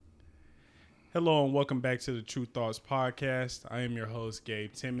Hello and welcome back to the True Thoughts Podcast. I am your host,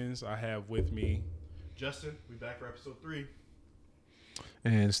 Gabe Timmons. I have with me Justin. We back for episode 3.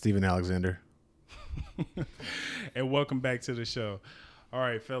 And Steven Alexander. and welcome back to the show. All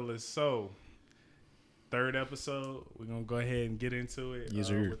right, fellas. So, third episode. We're gonna go ahead and get into it. Yes,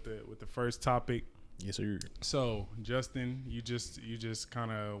 sir. With the first topic. Yes, sir. So, Justin, you just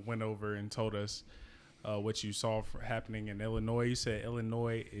kind of went over and told us what you saw happening in Illinois. You said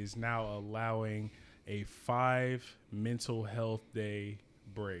Illinois is now allowing a 5 mental health day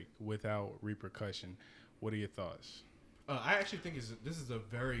break without repercussion. What are your thoughts? I actually think this is a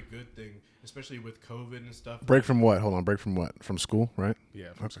very good thing, especially with COVID and stuff. Break from what? Hold on. Break from what? From school, right?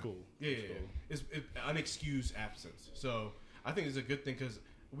 Yeah, from school. Yeah. It's unexcused absence. So I think it's a good thing because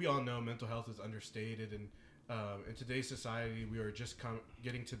we all know mental health is understated, and in today's society, we are just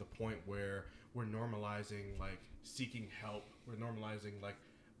getting to the point where we're normalizing like seeking help. We're normalizing like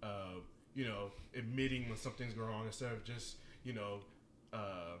admitting when something's going wrong instead of just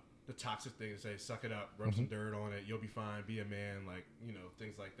the toxic thing to say suck it up, rub some dirt on it, you'll be fine, be a man, like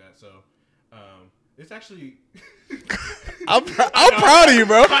things like that. So it's actually I'm proud of you,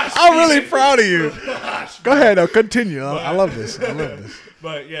 bro. I'm really proud of you. Go ahead, though. Continue. I love this.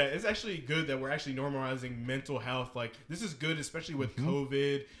 But yeah, it's actually good that we're actually normalizing mental health. Like this is good, especially with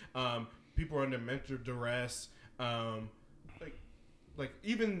COVID. People are under mental duress. Like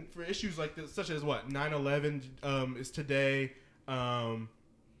even for issues like this, such as 9/11 is today.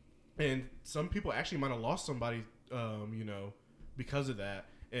 And some people actually might have lost somebody, because of that.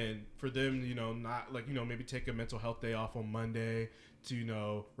 And for them, not maybe take a mental health day off on Monday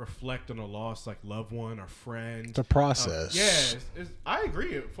to, reflect on a lost like loved one or friend. It's a process. I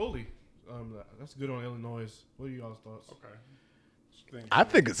agree fully. That's good on Illinois. What are y'all's thoughts? Okay. I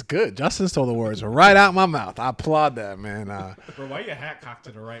think it's good. Justin stole the words right out my mouth. I applaud that, man. Bro, why your hat cocked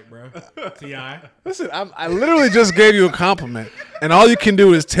to the right, bro? T.I.? Listen, I literally just gave you a compliment, and all you can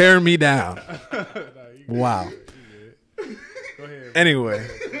do is tear me down. Wow. Go ahead. Anyway,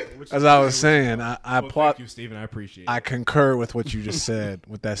 as I was saying, I applaud. Thank you, Steven. I appreciate it. I concur with what you just said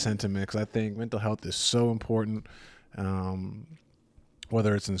with that sentiment because I think mental health is so important,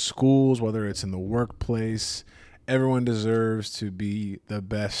 whether it's in schools, whether it's in the workplace. Everyone deserves to be the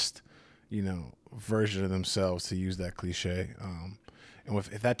best, version of themselves, to use that cliche. And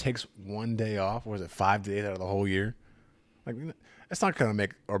if that takes one day off, or is it 5 days out of the whole year? Like, it's not going to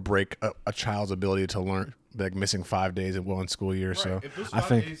make or break a child's ability to learn. Like missing 5 days in one school year, right. So if those I 5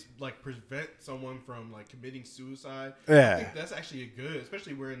 think days prevent someone from committing suicide, Yeah. I think that's actually a good,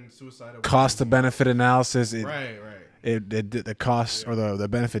 especially we're in suicidal cost to benefit analysis. Right. The cost or the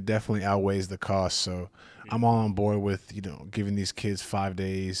benefit definitely outweighs the cost. So I'm all on board with giving these kids 5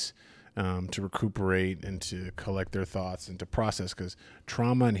 days to recuperate and to collect their thoughts and to process, because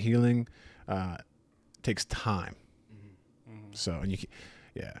trauma and healing takes time. So and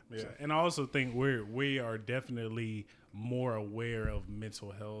Yeah, and I also think we are definitely more aware of mental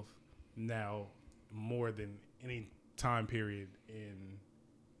health now more than any time period in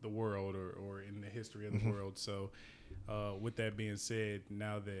the world or in the history of the world. So with that being said,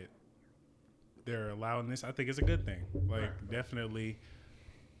 now that they're allowing this, I think it's a good thing. Definitely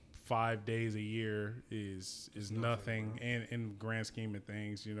 5 days a year is nothing in the grand scheme of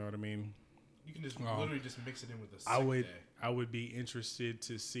things, you know what I mean? You can just literally just mix it in with a sick day. I would be interested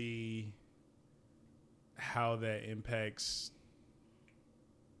to see how that impacts,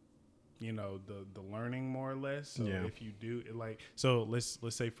 the learning more or less. So if you do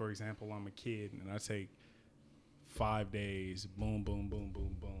let's say for example I'm a kid and I take 5 days, boom, boom, boom,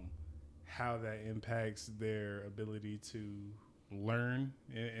 boom, boom. How that impacts their ability to learn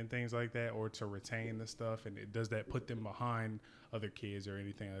and things like that, or to retain the stuff, and does that put them behind other kids or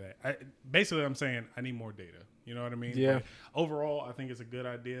anything like that? Basically, I'm saying I need more data. You know what I mean? Yeah. But overall, I think it's a good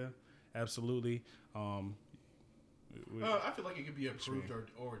idea. Absolutely. I feel like it could be approved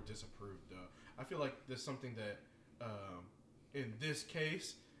or disapproved, though. I feel like there's something that, in this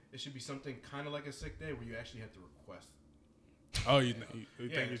case, it should be something kind of like a sick day where you actually have to request. Oh, you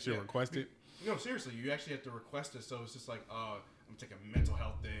think you should request it? No, seriously, you actually have to request it. So it's just like, I'm going to take a mental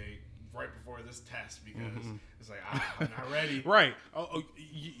health day right before this test because it's like, I'm not ready. Right.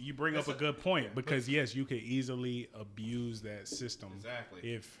 You bring up a good point, because yes, you could easily abuse that system. Exactly.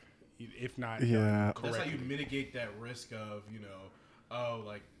 If not correctly. That's how you mitigate that risk of,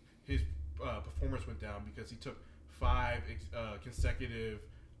 his performance went down because he took 5 consecutive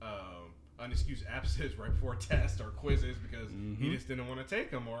unexcused absences right before tests or quizzes because he just didn't want to take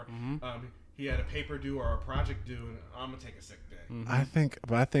them, or he had a paper due or a project due, and I'm gonna take a sick day. I think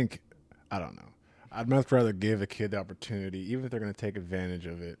I don't know. I'd much rather give a kid the opportunity, even if they're going to take advantage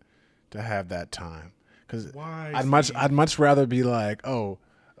of it, to have that time. Because Why, I'd much rather be like, oh,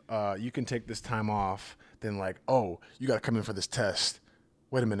 you can take this time off than like, oh, you got to come in for this test.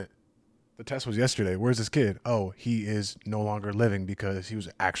 Wait a minute. The test was yesterday. Where's this kid? Oh, he is no longer living because he was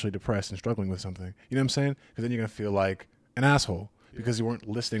actually depressed and struggling with something. You know what I'm saying? Because then you're going to feel like an asshole because you weren't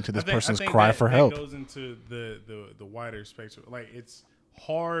listening to this person's cry for help. That goes into the wider spectrum. Like, it's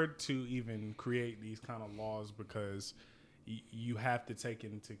hard to even create these kind of laws because you have to take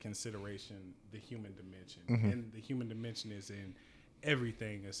into consideration the human dimension. And the human dimension is in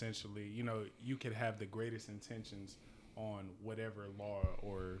everything, essentially. You know, you could have the greatest intentions on whatever law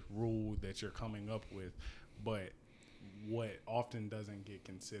or rule that you're coming up with, but what often doesn't get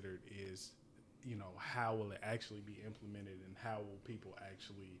considered is, you know, how will it actually be implemented and how will people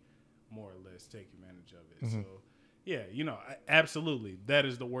actually more or less take advantage of it. So yeah, you know, absolutely, that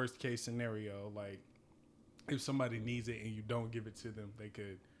is the worst case scenario. Like, if somebody needs it and you don't give it to them, they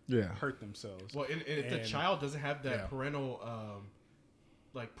could hurt themselves. Well, and if the child doesn't have that parental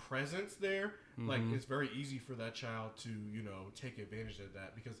like presence there, like it's very easy for that child to, you know, take advantage of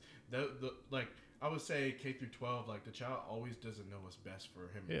that, because the like I would say K through 12, like the child always doesn't know what's best for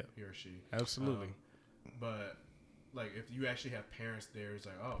him, he or she. Absolutely. But like if you actually have parents there, it's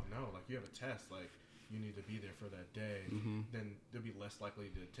like, oh no, like you have a test, like you need to be there for that day, then they'll be less likely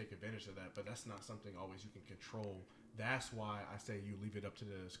to take advantage of that. But that's not something always you can control. That's why I say you leave it up to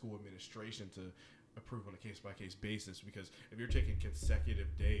the school administration to approve on a case-by-case basis, because if you're taking consecutive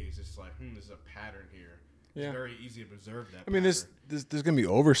days, it's like, there's a pattern here. It's very easy to observe that. I mean, there's going to be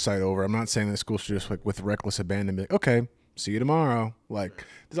oversight over. I'm not saying the school should just, like, with reckless abandon, be like, okay, see you tomorrow. Like,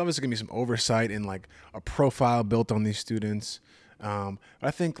 there's obviously going to be some oversight and, like, a profile built on these students.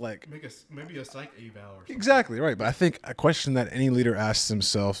 I think, like, maybe a psych eval or something. Exactly right. But I think a question that any leader asks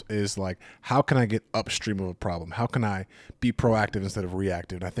themselves is, like, how can I get upstream of a problem? How can I be proactive instead of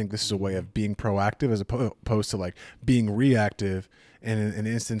reactive? And I think this is a way of being proactive as opposed to, like, being reactive. And in an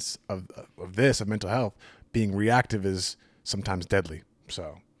instance of mental health, being reactive is sometimes deadly.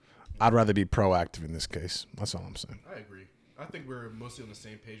 So I'd rather be proactive in this case. That's all I'm saying. I agree. I think we're mostly on the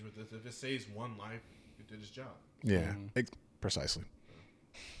same page with this. If it saves one life, it did its job. Yeah, precisely.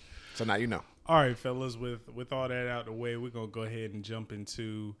 So now you know. All right, fellas, with all that out the way, we're going to go ahead and jump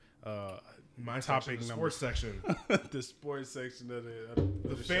into my topic section, the number sports section. The sports section of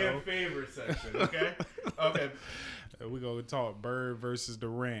the the fan show. favorite section, okay? Okay. We're going to talk Bird versus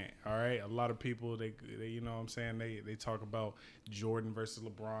Durant, all right? A lot of people, they you know what I'm saying, they talk about Jordan versus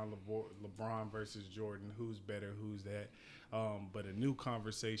LeBron, LeBron versus Jordan, who's better, who's that. But a new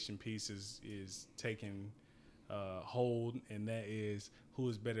conversation piece is taking hold, and that is, who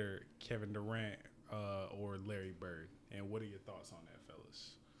is better, Kevin Durant or Larry Bird? And what are your thoughts on that,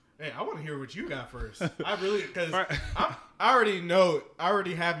 fellas? Hey, I want to hear what you got first. I really, because I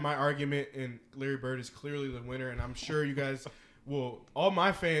already have my argument, and Larry Bird is clearly the winner, and I'm sure you guys all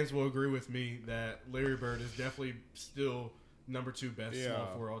my fans will agree with me that Larry Bird is definitely still number 2 best small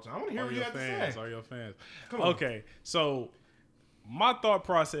forward all time. I want to hear what you have to say. Are your fans? Come on. Okay, so my thought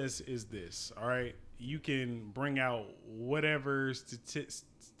process is this, all right? You can bring out whatever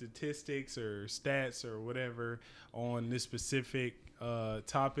statistics or stats or whatever on this specific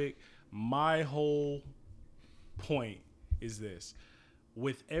topic. My whole point is this: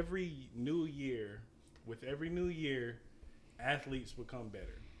 with every new year, athletes become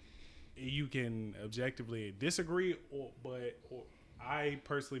better. You can objectively disagree, but I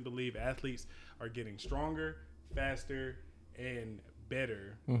personally believe athletes are getting stronger, faster, and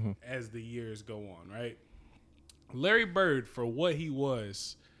better as the years go on, right? Larry Bird, for what he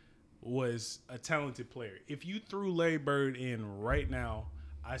was a talented player. If you threw Larry Bird in right now,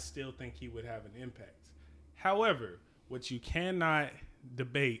 I still think he would have an impact. However, what you cannot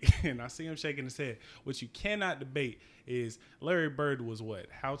debate, and I see him shaking his head, what you cannot debate is Larry Bird was what?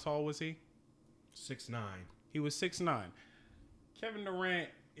 How tall was he? 6'9". He was 6'9". Kevin Durant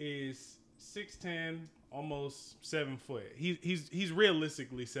is 6'10", almost 7 foot. He's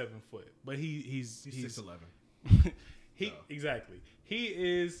realistically 7 foot, but he's 6'11". Exactly. He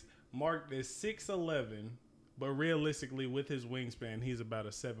is marked as 6'11", but realistically with his wingspan, he's about a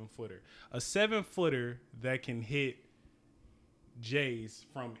 7-footer. A 7-footer that can hit Jays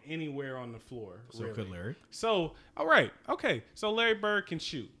from anywhere on the floor. So really. could Larry. So, all right. Okay. So Larry Bird can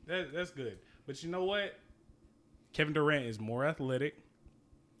shoot. That's good. But you know what? Kevin Durant is more athletic.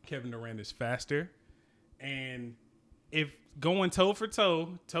 Kevin Durant is faster. And if going toe to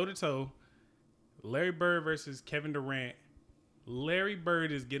toe, Larry Bird versus Kevin Durant, Larry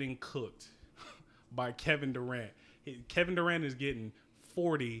Bird is getting cooked by Kevin Durant. Kevin Durant is getting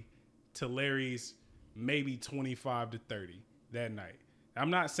 40 to Larry's maybe 25 to 30 that night. I'm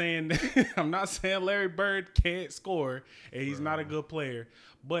not saying Larry Bird can't score and he's not a good player,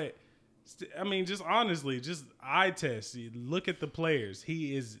 but I mean, just honestly, just eye test. Look at the players.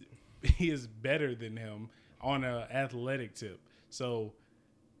 He is better than him on an athletic tip. So,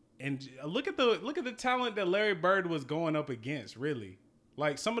 and look at the talent that Larry Bird was going up against. Really,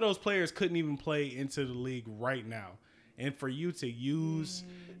 like some of those players couldn't even play into the league right now, and for you to use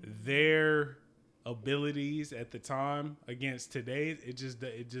their abilities at the time against today's, it just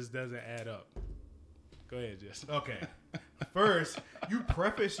doesn't add up. Go ahead, Jess. Okay. First, you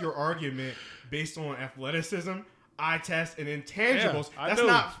preface your argument based on athleticism, eye test, and intangibles. Yeah, That's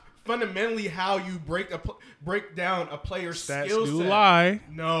not fundamentally how you break down a player's Stats skill set. do lie.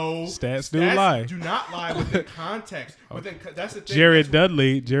 No. Stats do lie. Do not lie within context. That's the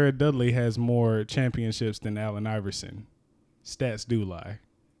thing. Jared Dudley has more championships than Allen Iverson. Stats do lie.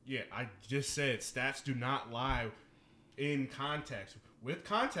 Yeah, I just said stats do not lie in context. With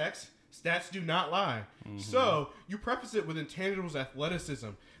context, stats do not lie. Mm-hmm. So you preface it with intangibles, athleticism.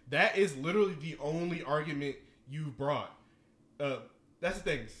 That is literally the only argument you brought. That's the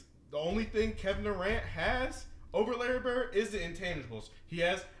thing. The only thing Kevin Durant has over Larry Bird is the intangibles. He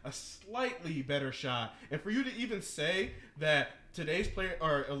has a slightly better shot. And for you to even say that today's player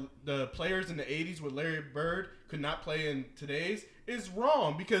or the players in the 80s with Larry Bird could not play in today's is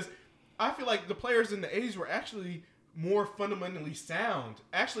wrong, because I feel like the players in the 80s were actually more fundamentally sound.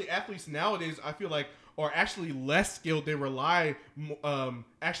 Actually, athletes nowadays, I feel like, are actually less skilled. They rely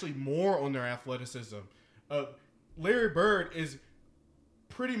actually more on their athleticism. Larry Bird is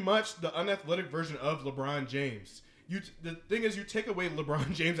pretty much the unathletic version of LeBron James. The thing is, you take away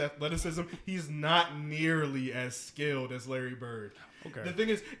LeBron James' athleticism, he's not nearly as skilled as Larry Bird. Okay. The thing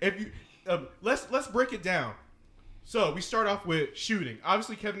is, if you let's break it down. So we start off with shooting.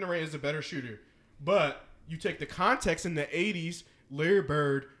 Obviously, Kevin Durant is a better shooter, but you take the context in the 80s, Larry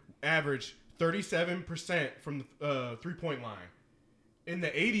Bird averaged 37% from the three-point line. In the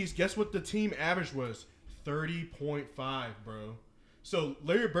 80s, guess what the team average was? 30.5, bro. So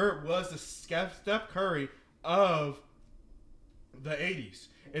Larry Bird was the Steph Curry of the 80s.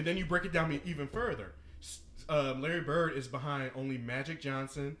 And then you break it down even further. Larry Bird is behind only Magic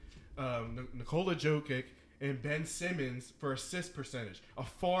Johnson, Nikola Jokic, and Ben Simmons for assist percentage. A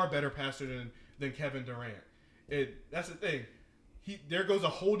far better passer than Kevin Durant. That's the thing. There goes a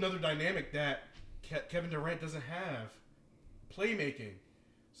whole nother dynamic that Kevin Durant doesn't have. Playmaking.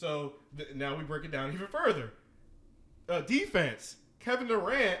 So now we break it down even further. Defense. Kevin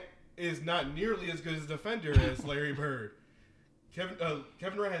Durant is not nearly as good as a defender as Larry Bird. Kevin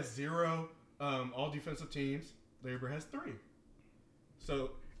Durant has 0 all defensive teams. Larry Bird has 3.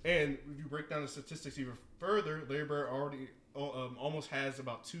 So, and if you break down the statistics even further, Larry Bird already almost has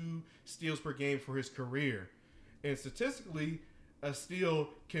about 2 steals per game for his career. And statistically, a steal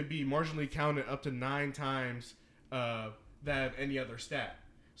can be marginally counted up to 9 times that of any other stat.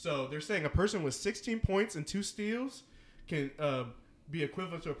 So they're saying a person with 16 points and 2 steals can be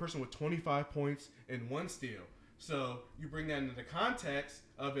equivalent to a person with 25 points and 1 steal. So you bring that into the context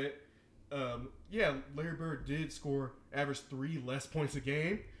of it. Larry Bird did average 3 less points a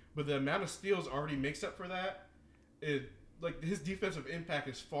game, but the amount of steals already makes up for that. His defensive impact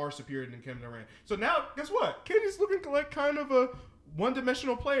is far superior than Kevin Durant. So now, guess what? KD's looking like kind of a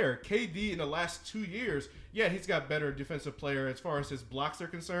one-dimensional player. KD in the last 2 years, yeah, he's got better defensive player as far as his blocks are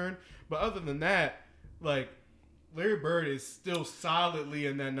concerned. But other than that, like, Larry Bird is still solidly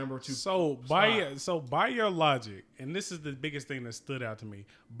in that number 2 spot. By your logic, and this is the biggest thing that stood out to me.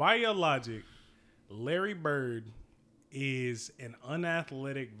 By your logic, Larry Bird is an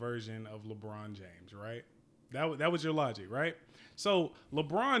unathletic version of LeBron James, right? That was your logic, right? So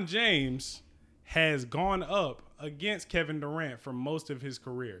LeBron James has gone up against Kevin Durant for most of his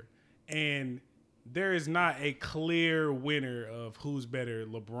career, and there is not a clear winner of who's better,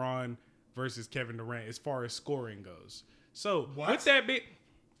 LeBron versus Kevin Durant, as far as scoring goes. So with that bit,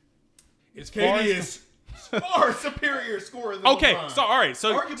 KD is far superior scorer than LeBron. So all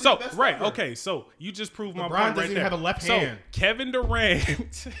right, ever. Okay, so you just proved my LeBron point right doesn't even there. have a left hand. Kevin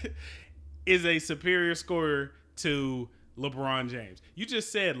Durant is a superior scorer to LeBron James. You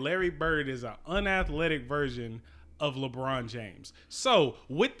just said Larry Bird is an unathletic version of LeBron James. So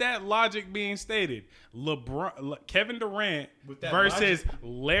with that logic being stated, Kevin Durant versus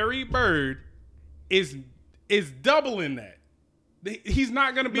Larry Bird is doubling that. He's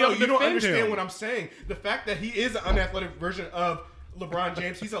not going to be able to defend him. You don't understand what I'm saying. The fact that he is an unathletic version of LeBron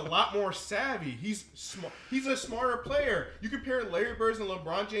James, he's a lot more savvy. He's a smarter player. You compare Larry Bird's and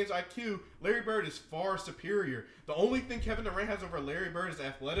LeBron James' IQ, Larry Bird is far superior. The only thing Kevin Durant has over Larry Bird is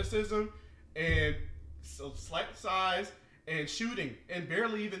athleticism and slight size and shooting, and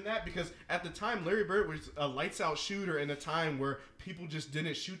barely even that, because at the time Larry Bird was a lights out shooter in a time where people just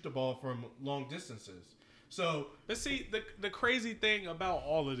didn't shoot the ball from long distances. So, but see, the crazy thing about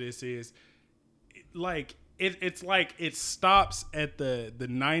all of this is, like, it's like it stops at the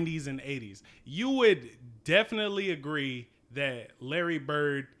 90s and 80s. You would definitely agree that Larry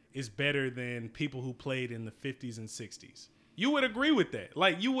Bird is better than people who played in the 50s and 60s. You would agree with that.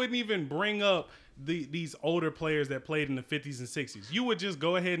 Like, you wouldn't even bring up these older players that played in the 50s and 60s. You would just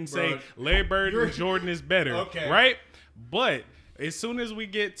go ahead and say Larry Bird and Jordan is better, okay, right? But as soon as we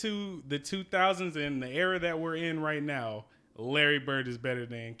get to the 2000s and the era that we're in right now, Larry Bird is better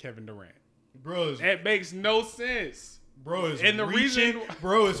than Kevin Durant. Bro, that makes no sense. Bro is and the reaching, reason,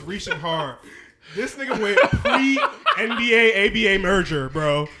 bro is reaching hard. This nigga went pre-NBA ABA merger,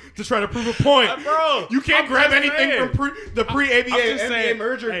 bro, to try to prove a point. Bro, you can't grab anything from the pre-ABA NBA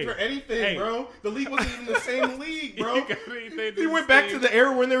merger hey, for anything, bro. The league wasn't even the same league, bro. He went back back to the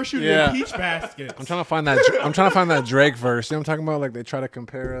era when they were shooting peach baskets. I'm trying to find that Drake verse. You know what I'm talking about? Like, they try to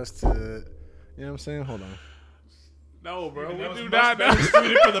compare us to, you know what I'm saying? Hold on. No, bro, we do not know.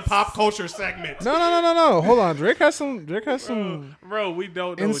 Suited for the pop culture segment. No. Hold on. Drake has some. Bro, we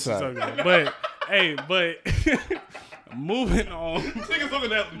don't know insight. what you're talking about. But moving on. Niggas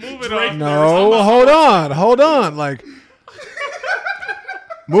looking at moving Drake on. No, hold on. Like,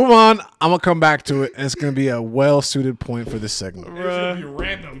 move on. I'm gonna come back to it, and it's gonna be a well-suited point for this segment. It's gonna be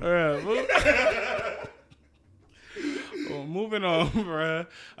random. Well, moving on, bruh.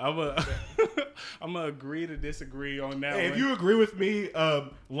 I'm gonna agree to disagree on that. If you agree with me,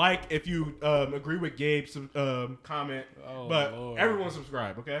 if you agree with Gabe, comment. But Lord. everyone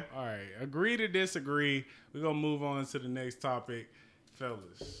subscribe, okay? All right, agree to disagree. We're gonna move on to the next topic,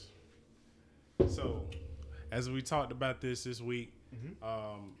 fellas. So, as we talked about this week,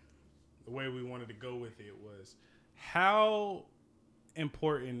 the way we wanted to go with it was how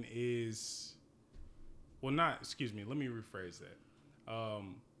important is. Well, let me rephrase that.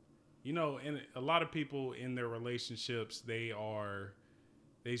 And a lot of people in their relationships, they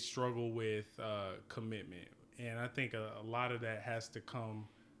struggle with commitment. And I think a lot of that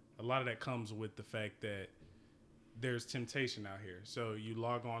comes with the fact that there's temptation out here. So you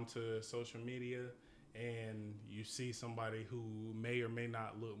log on to social media and you see somebody who may or may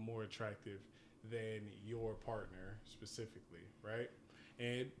not look more attractive than your partner specifically, right?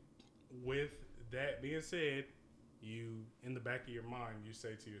 And with that being said, you, in the back of your mind, you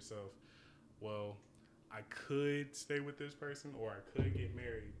say to yourself, well, I could stay with this person or I could get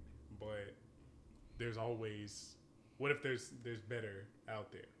married, but there's always, what if there's better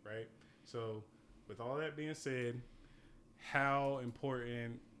out there, right? So with all that being said, how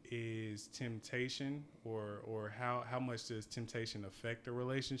important is temptation or how much does temptation affect a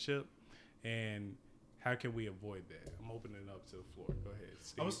relationship, and how can we avoid that? I'm opening it up to the floor. Go ahead,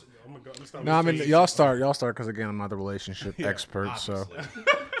 Steve. Y'all start because again, I'm not the relationship expert. Obviously. So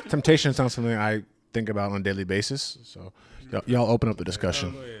temptation is not something I think about on a daily basis. So y'all open up the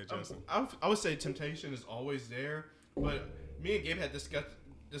discussion. Go ahead, Justin. I would say temptation is always there, but me and Gabe had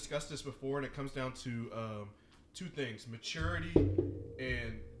discussed this before, and it comes down to two things: maturity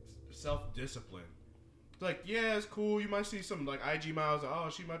and self-discipline. Like, yeah, it's cool. You might see some like IG miles. Oh,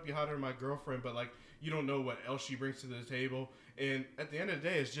 she might be hotter than my girlfriend, but like, you don't know what else she brings to the table. And at the end of the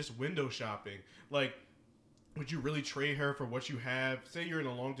day, it's just window shopping. Like, would you really trade her for what you have? Say you're in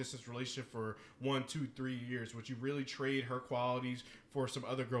a long distance relationship for 1, 2, 3 years. Would you really trade her qualities for some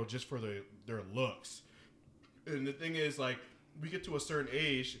other girl just for their looks? And the thing is, like, we get to a certain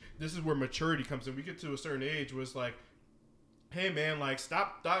age. This is where maturity comes in. We get to a certain age where it's like, hey man, like,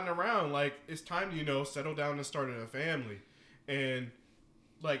 stop dotting around. Like, it's time to, settle down and start a family. And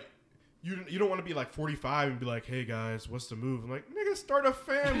like, you don't want to be like 45 and be like, hey guys, what's the move? I'm like, nigga, start a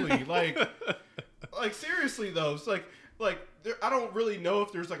family. like seriously though, it's like there, I don't really know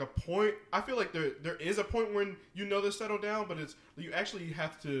if there's like a point. I feel like there is a point when to settle down, but it's you actually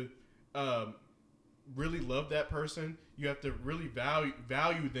have to really love that person. You have to really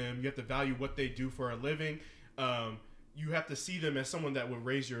value them. You have to value what they do for a living. You have to see them as someone that would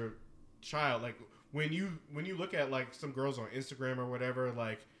raise your child. Like when you look at like some girls on Instagram or whatever,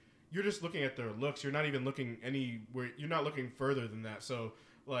 like you're just looking at their looks. You're not even looking anywhere. You're not looking further than that. So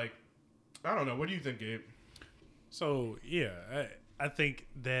like, I don't know. What do you think, Gabe? So yeah, I think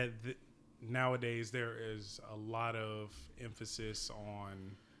that nowadays there is a lot of emphasis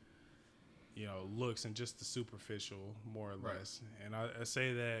on looks and just the superficial, more or less. And I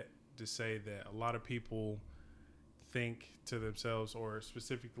say that to say that a lot of people think to themselves, or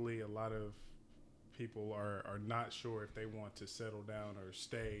specifically a lot of people are not sure if they want to settle down or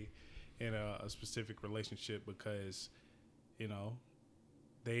stay in a specific relationship because you know,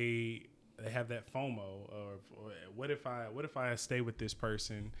 they have that FOMO or what if I stay with this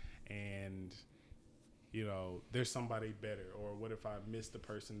person and you know there's somebody better, or what if I miss the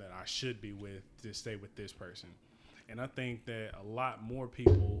person that I should be with to stay with this person. And I think that a lot more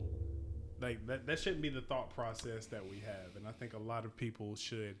people like that shouldn't be the thought process that we have. And I think a lot of people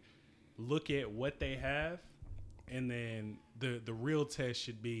should look at what they have, and then the real test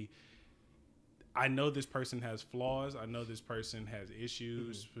should be, I know this person has flaws. I know this person has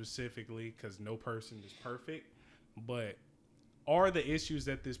issues specifically because no person is perfect. But are the issues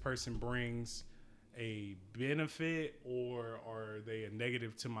that this person brings a benefit, or are they a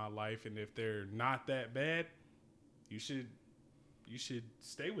negative to my life? And if they're not that bad, you should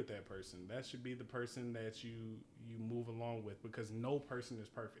stay with that person. That should be the person that you move along with, because no person is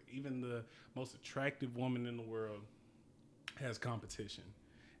perfect. Even the most attractive woman in the world has competition.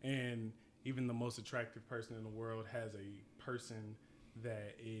 And even the most attractive person in the world has a person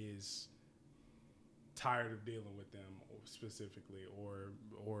that is tired of dealing with them specifically, or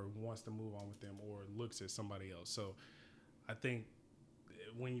wants to move on with them, or looks at somebody else. So I think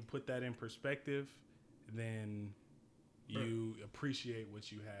when you put that in perspective, then you appreciate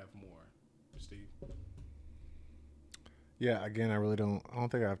what you have more. Steve? Yeah, again, I don't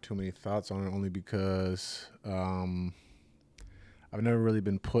think I have too many thoughts on it, only because I've never really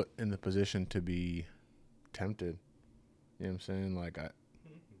been put in the position to be tempted. You know what I'm saying? Like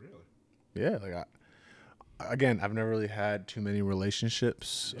Really? Yeah, like I've never really had too many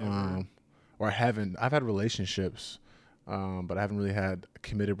relationships. Or I've had relationships, but I haven't really had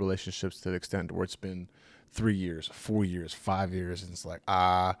committed relationships to the extent where it's been 3 years, 4 years, 5 years, and it's like,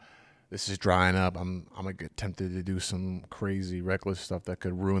 this is drying up. I'm gonna get tempted to do some crazy, reckless stuff that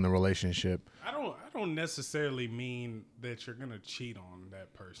could ruin the relationship. I don't necessarily mean that you're gonna cheat on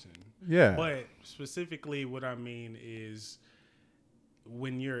that person. Yeah. But specifically, what I mean is,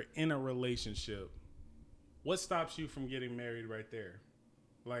 when you're in a relationship, what stops you from getting married right there?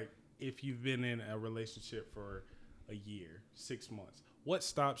 Like, if you've been in a relationship for a year, 6 months, what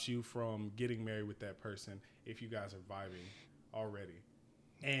stops you from getting married with that person if you guys are vibing already?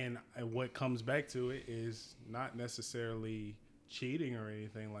 And what comes back to it is not necessarily cheating or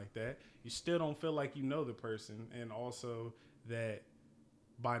anything like that. You still don't feel like you know the person, and also that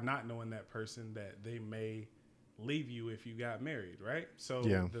by not knowing that person, that they may leave you if you got married, right? So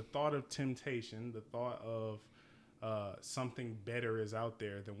the thought of temptation, the thought of something better is out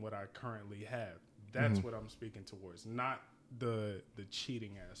there than what I currently have. That's what I'm speaking towards, not the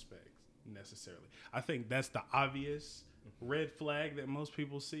cheating aspect necessarily. I think that's the obvious red flag that most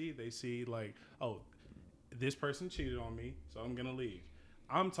people see. They see like, oh, this person cheated on me, so I'm gonna leave.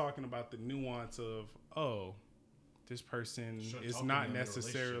 I'm talking about the nuance of, oh, this person is not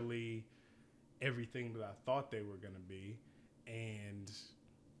necessarily everything that I thought they were gonna be, and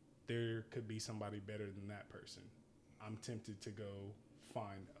there could be somebody better than that person. I'm tempted to go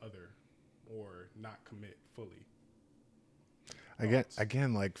find other, or not commit fully.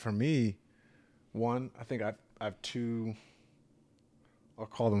 Again, like for me, one, I think I have two, I'll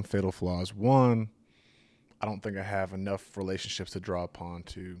call them fatal flaws. One, I don't think I have enough relationships to draw upon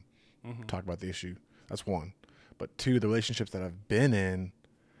to talk about the issue. That's one. But two, the relationships that I've been in,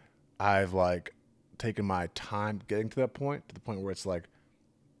 I've like taken my time getting to that point, to the point where it's like,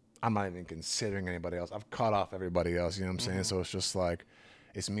 I'm not even considering anybody else. I've cut off everybody else, you know what I'm saying? So it's just like,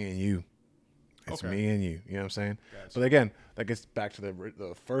 it's me and you. It's me and you. You know what I'm saying? Gotcha. But again, that gets back to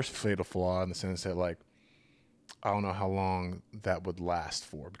the first fatal flaw in the sense that, like, I don't know how long that would last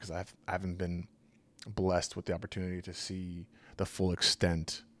for, because I haven't been blessed with the opportunity to see the full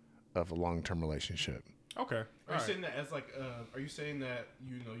extent of a long-term relationship. Okay. Are you saying that as like? Are you saying that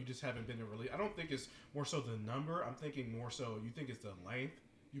you just haven't been in a relationship? I don't think it's more so the number. I'm thinking more so you think it's the length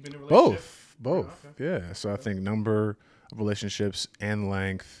you've been in a relationship. Both. Yeah. So I think number of relationships and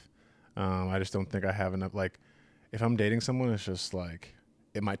length. I just don't think I have enough. Like, if I'm dating someone, it's just like,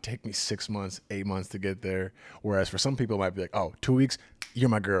 it might take me 6 months, 8 months to get there. Whereas for some people, it might be like, oh, 2 weeks, you're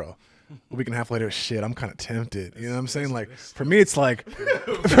my girl. A week and a half later, shit, I'm kind of tempted. You know what I'm saying? Like, for me, it's like,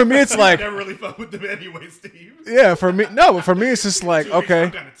 I never really fuck with them anyway, Steve. Yeah, for me, no, but for me, it's just like, okay.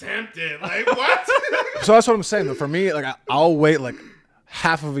 I'm kind of tempted. Like, what? So that's what I'm saying. Though. For me, like, I'll wait like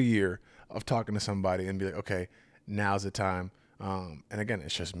half of a year of talking to somebody and be like, okay, now's the time. And again,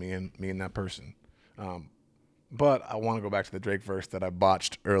 it's just me and that person. But I want to go back to the Drake verse that I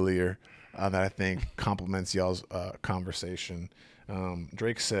botched earlier, that I think complements y'all's conversation.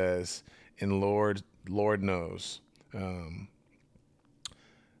 Drake says, "In Lord knows,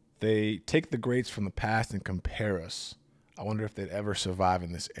 they take the greats from the past and compare us. I wonder if they'd ever survive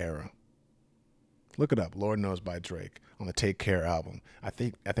in this era." Look it up. Lord Knows by Drake on the Take Care album. I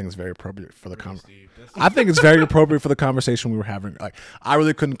think it's very appropriate for the I think it's very appropriate for the conversation we were having. Like, I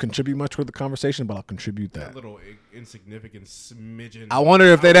really couldn't contribute much to the conversation, but I'll contribute that. Little insignificant smidgen. I wonder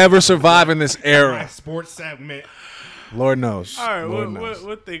if they'd ever survive in this era. Sports segment. Lord knows. All right, Lord knows.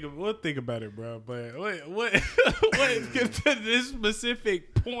 we'll think about it, bro. But what to this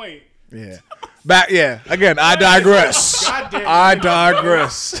specific point? Yeah. Again, I digress. I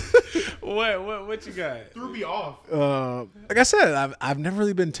digress. What you got? Threw me off. Like I said, I've never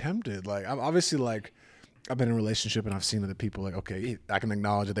really been tempted. Like, I'm obviously, like, I've been in a relationship and I've seen other people, like, okay, I can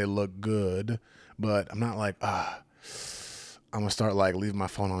acknowledge that they look good, but I'm not like, I'm gonna start like leaving my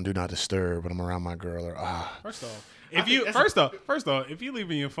phone on Do Not Disturb when I'm around my girl, or First off, if you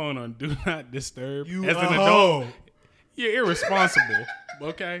leaving your phone on Do Not Disturb as an adult, you're irresponsible.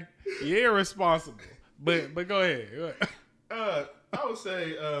 Okay, you're irresponsible. But go ahead. I would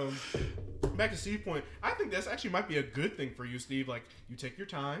say, back to Steve's point, I think that's actually might be a good thing for you, Steve. Like, you take your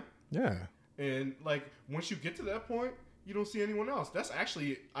time. Yeah. And, like, once you get to that point, you don't see anyone else. That's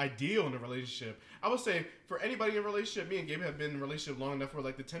actually ideal in a relationship. I would say, for anybody in a relationship, me and Gabe have been in a relationship long enough where,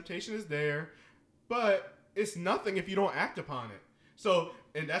 like, the temptation is there, but it's nothing if you don't act upon it. So,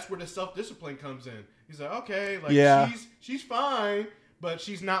 and that's where the self-discipline comes in. He's like, okay, like, she's fine, but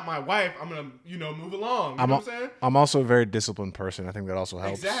she's not my wife. I'm going to, move along. You know what I'm saying? I'm also a very disciplined person. I think that also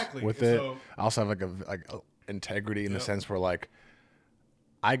helps with it. So, I also have like integrity in the sense where, like,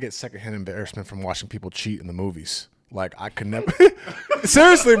 I get secondhand embarrassment from watching people cheat in the movies. Like, I could never.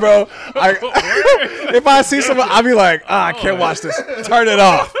 Seriously, bro. If I see someone, I'll be like, I can't watch this. Turn it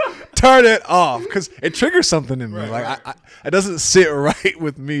off. Because it triggers something in me. It doesn't sit right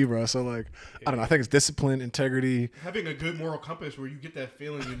with me, bro. So, like, I don't know. I think it's discipline, integrity. Having a good moral compass where you get that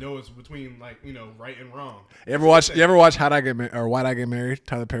feeling, it's between, like, right and wrong. You ever watch How'd I Get Married or Why'd I Get Married?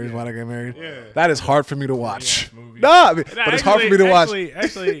 Tyler Perry's Why'd I Get Married? Yeah. That is hard for me to watch. But it's hard for me to watch.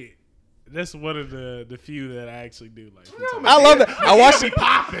 Actually, that's one of the few that I actually do like. I love that. I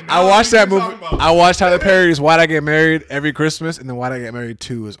watched that movie. I watched Tyler Perry's Why'd I Get Married every Christmas, and then Why'd I Get Married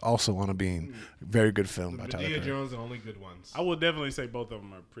 2 is also on a beam. Very good film by Tyler Perry. Jones are the only good ones. I will definitely say both of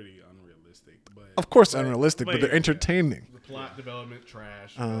them are pretty unrealistic. But of course, unrealistic, but they're entertaining. The plot development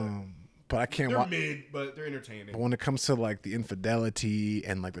trash. But I can't watch. They're mid, but they're entertaining. But when it comes to, like, the infidelity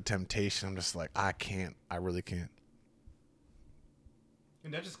and, like, the temptation, I'm just like, I can't. I really can't.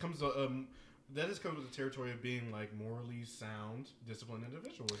 And that just comes with the territory of being, like, morally sound, disciplined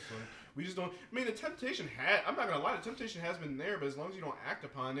individuals. So we just don't. I mean, the temptation I'm not gonna lie, the temptation has been there, but as long as you don't act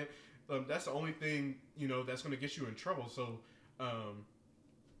upon it, that's the only thing that's gonna get you in trouble. So,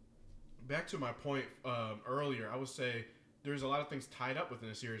 back to my point earlier, I would say there's a lot of things tied up within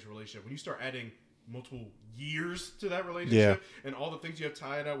a serious relationship. When you start adding multiple years to that relationship and all the things you have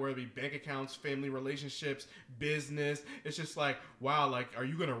tied up, whether it be bank accounts, family relationships, business, it's just like, wow, like, are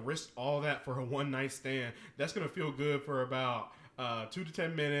you going to risk all that for a one night stand? That's going to feel good for about 2 to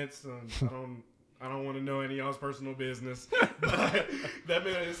 10 minutes. I don't want to know any of y'all's personal business, but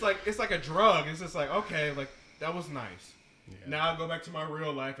it's like a drug. It's just like, okay, like, that was nice. Yeah. Now I go back to my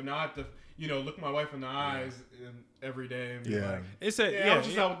real life, and now I have to, look my wife in the eyes every day and be like, I was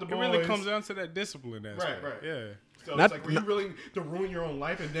just out with the boys. It really comes down to that discipline aspect. Right. Yeah. So it's like, were you really to ruin your own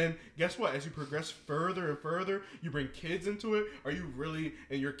life? And then guess what? As you progress further and further, you bring kids into it. Are you really,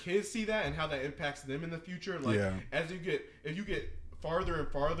 and your kids see that and how that impacts them in the future? Like, if you get farther and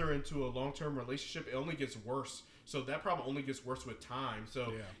farther into a long-term relationship, it only gets worse. So that problem only gets worse with time.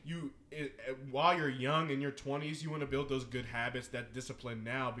 So while you're young in your 20s, you want to build those good habits, that discipline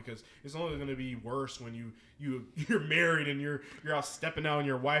now, because it's only going to be worse when you're married and you're out stepping out on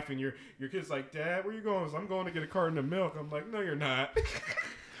your wife and your kid's like, Dad, where you going? I'm going to get a carton of milk. I'm like, no, you're not.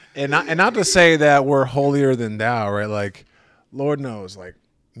 and not to say that we're holier than thou, right? Like, Lord knows, like,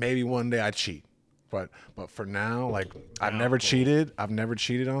 maybe one day I cheat. But for now, like, I've never cheated. I've never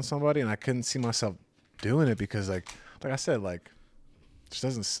cheated on somebody, and I couldn't see myself doing it because, like I said, like, it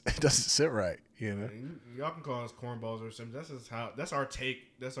doesn't sit right, Y'all can call us cornballs or something. That's our take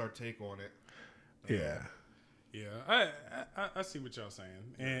on it. Yeah, I see what y'all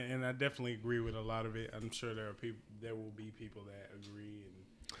saying, and I definitely agree with a lot of it. I'm sure there will be people that agree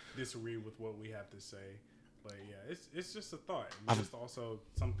and disagree with what we have to say, but yeah, it's just a thought. It's just also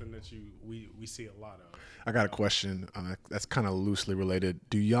something that we see a lot of. I got a question that's kind of loosely related.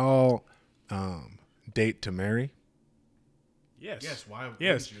 Do y'all date to marry? Yes. Why?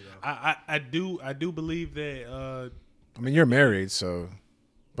 Yes. You, I do believe that. I mean, you're married, so,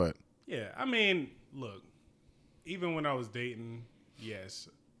 but yeah. I mean, look. Even when I was dating, yes.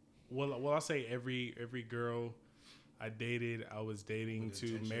 Well, I say every girl I was dating With to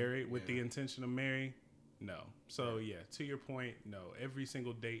intention, marry with the yeah. intention of marry. No. So yeah, to your point, no. Every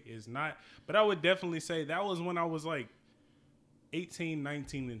single date is not. But I would definitely say that was when I was like 18,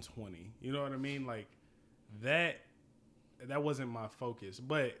 19, and 20. You know what I mean? Like that wasn't my focus.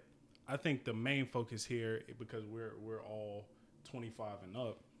 But I think the main focus here, because we're all 25 and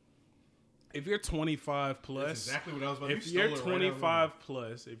up. If you're 25 plus, That's exactly what I was about to if you're 25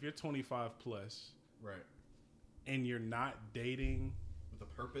 plus, if you're 25 plus, right, and you're not dating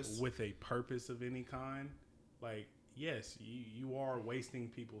with a purpose of any kind, like yes, you are wasting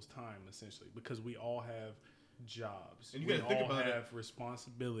people's time essentially, because we all have jobs, and you we gotta think all about have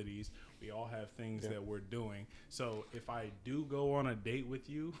responsibilities, we all have things that we're doing. So if I do go on a date with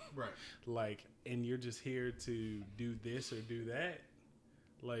you, right, like, and you're just here to do this or do that,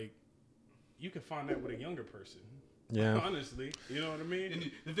 like, you can find that with a younger person. Yeah. Honestly, you know what I mean?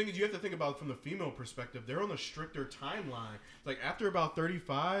 And the thing is, you have to think about it from the female perspective. They're on a stricter timeline. Like, after about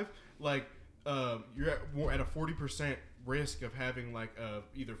 35, like, you're at a 40% risk of having, like,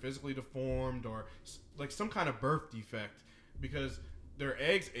 either physically deformed or, like, some kind of birth defect because their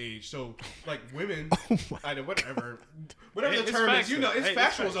eggs age. So, like, women, whatever the term is, you know, it's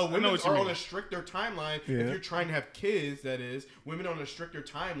factual. So, women are on a stricter timeline. Yeah. If you're trying to have kids, that is, women on a stricter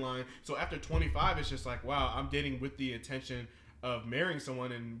timeline. So, after 25, it's just like, wow, I'm dating with the intention of marrying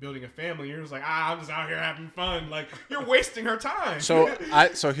someone and building a family. You're just like, I'm just out here having fun. Like, you're wasting her time. So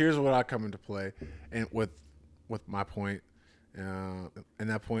here's what I come into play, and with my point, and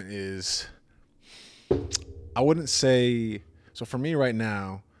that point is, I wouldn't say. So for me right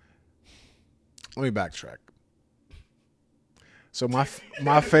now, let me backtrack. So my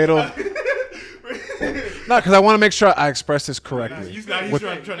fatal. No, because I want to make sure I express this correctly. You good. Go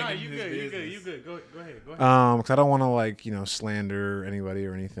ahead. Because I don't want to, like, slander anybody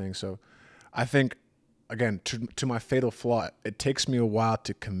or anything. So I think, again, to my fatal flaw, it takes me a while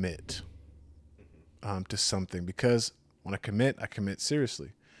to commit to something, because when I commit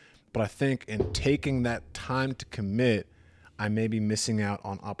seriously. But I think in taking that time to commit, I may be missing out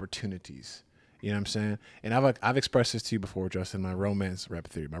on opportunities. You know what I'm saying? And I've expressed this to you before, Justin, my romance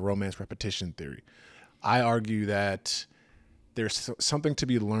repetition theory. I argue that there's something to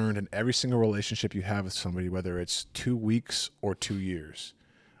be learned in every single relationship you have with somebody, whether it's 2 weeks or 2 years,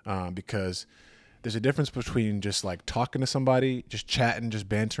 because there's a difference between just like talking to somebody, just chatting, just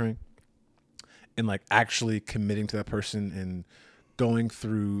bantering, and like actually committing to that person and going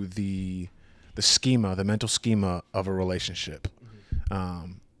through the mental schema of a relationship.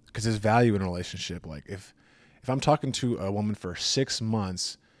 Because there's value in a relationship. Like if I'm talking to a woman for 6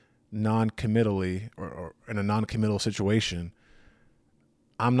 months non-committally or in a non-committal situation,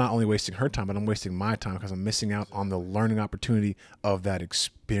 I'm not only wasting her time, but I'm wasting my time, because I'm missing out on the learning opportunity of that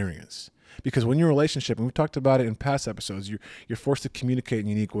experience. Because when you're in a relationship, and we've talked about it in past episodes, you're forced to communicate in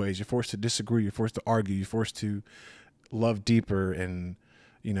unique ways. You're forced to disagree. You're forced to argue. You're forced to love deeper and,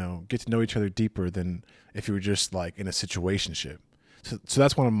 get to know each other deeper than if you were just like in a situationship. So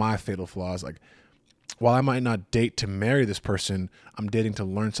that's one of my fatal flaws. Like, while I might not date to marry this person, I'm dating to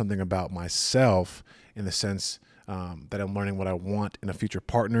learn something about myself, in the sense that I'm learning what I want in a future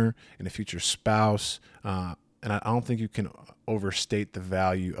partner, in a future spouse. And I don't think you can overstate the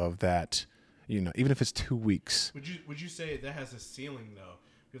value of that, even if it's 2 weeks. Would you say that has a ceiling, though?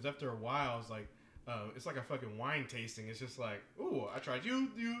 Because after a while, it's like a fucking wine tasting. It's just like, ooh, I tried you.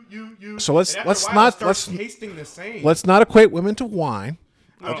 So let's tasting the same. Let's not equate women to wine.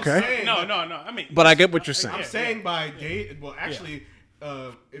 Okay. Saying, no. I mean, but I get what you're saying. I'm saying by date. Well, actually,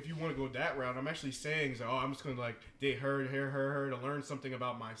 if you want to go that route, I'm actually saying, I'm just gonna like date her to learn something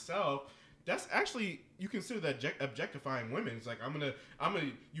about myself. That's actually, you consider that objectifying women. It's like, I'm gonna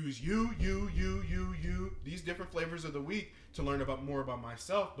use you, these different flavors of the week to learn more about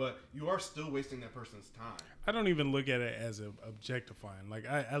myself, but you are still wasting that person's time. I don't even look at it as objectifying. Like,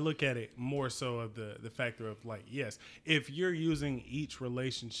 I look at it more so of the factor of, like, yes, if you're using each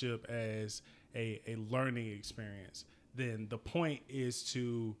relationship as a learning experience, then the point is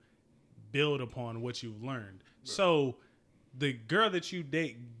to build upon what you've learned. Right. So the girl that you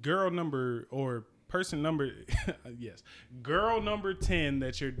date, girl number 10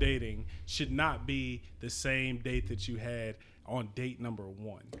 that you're dating should not be the same date that you had on date number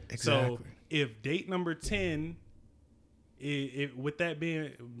 1. Exactly. So if date number 10, with that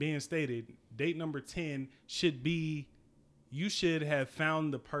being stated, date number 10 should be, you should have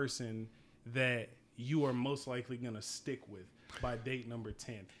found the person that you are most likely going to stick with by date number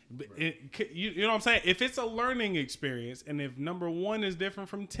 10. Right. You know what I'm saying? If it's a learning experience, and if number 1 is different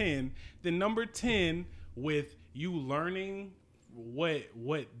from 10, then number 10, with you learning what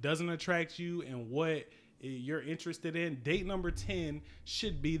doesn't attract you and what you're interested in, date number 10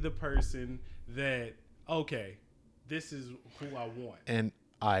 should be the person that, okay, this is who I want. And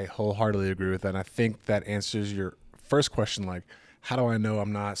I wholeheartedly agree with that. And I think that answers your first question, like, how do I know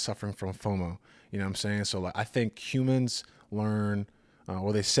I'm not suffering from FOMO? You know what I'm saying? So like, I think humans learn,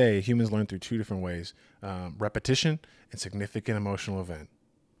 they say humans learn through two different ways, repetition and significant emotional event.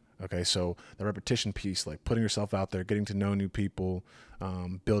 Okay, so the repetition piece, like putting yourself out there, getting to know new people,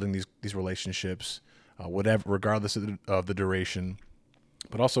 building these relationships, whatever, regardless of the duration,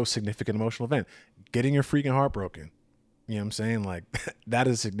 but also significant emotional event, getting your freaking heart broken. You know what I'm saying? Like that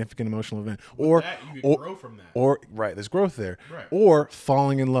is a significant emotional event. Or you can grow from that. Or right, there's growth there. Right. Or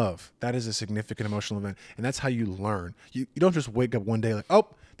falling in love. That is a significant emotional event. And that's how you learn. You don't just wake up one day like, oh,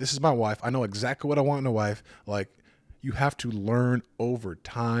 this is my wife. I know exactly what I want in a wife. Like you have to learn over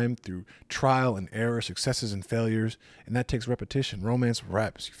time through trial and error, successes and failures. And that takes repetition. Romance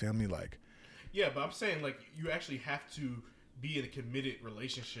reps. You feel me? Like, yeah, but I'm saying like you actually have to be in a committed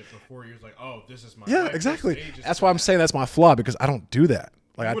relationship before you're like, oh, this is my wife. Exactly. That's why I'm saying that's my flaw, because I don't do that.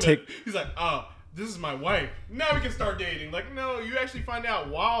 Like he's like, oh, this is my wife. Now we can start dating. Like, no, you actually find out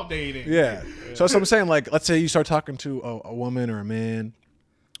while dating. Yeah. So I'm saying, like, let's say you start talking to a woman or a man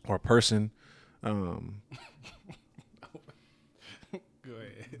or a person. Go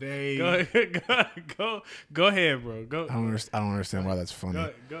ahead, bro. Go. I don't understand why that's funny.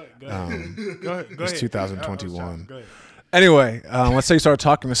 Go ahead. It's 2021. Go ahead. Anyway, let's say you start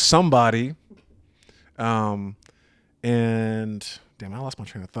talking to somebody, and damn, I lost my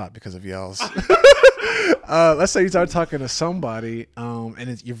train of thought because of y'all's. Let's say you start talking to somebody,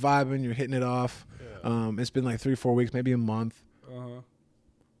 and you're vibing, you're hitting it off. Yeah. It's been like 3-4 weeks, maybe a month.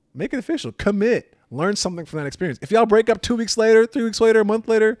 Make it official. Commit. Learn something from that experience. If y'all break up 2 weeks later, 3 weeks later, a month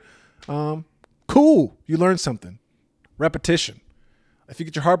later, cool. You learned something. Repetition. If you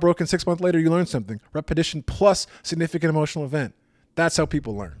get your heart broken 6 months later, you learn something. Repetition plus significant emotional event. That's how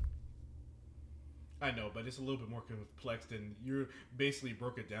people learn. I know, but it's a little bit more complex than you basically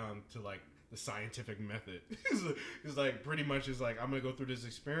broke it down to like the scientific method. It's like pretty much is like, I'm going to go through this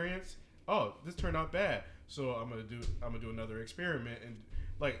experience. Oh, this turned out bad. So I'm going to do another experiment. And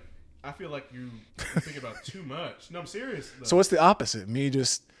like, I feel like you think about too much. No, I'm serious though. So what's the opposite? Me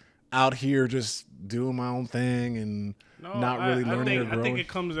just out here just doing my own thing and not really learning or growing? I think it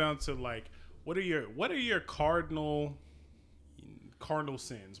comes down to like, what are your cardinal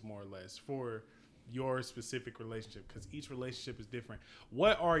sins, more or less, for your specific relationship? Because each relationship is different.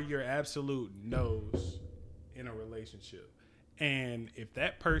 What are your absolute no's in a relationship? And if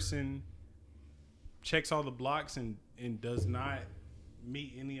that person checks all the blocks and does not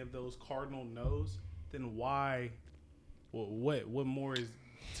meet any of those cardinal no's, then why? Well, what more is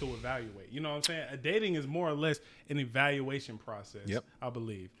to evaluate? You know what I'm saying? A dating is more or less an evaluation process. Yep. I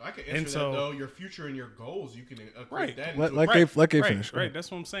believe. I can answer that though. Your future and your goals, you can equate that. Let Gabe finish. Right. That's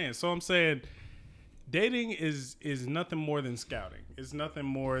what I'm saying. So I'm saying dating is nothing more than scouting. It's nothing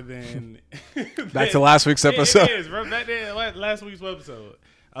more than back to last week's episode. It is, bro. Back to last week's episode.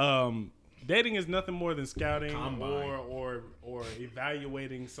 Dating is nothing more than scouting or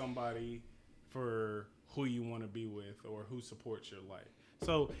evaluating somebody for who you want to be with or who supports your life.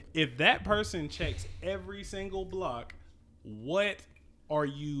 So if that person checks every single block, what are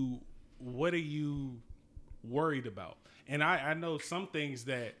you worried about? And I know some things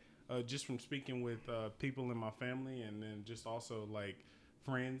that just from speaking with people in my family and then just also like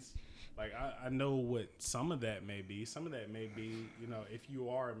friends, like I know what some of that may be. Some of that may be, you know, if you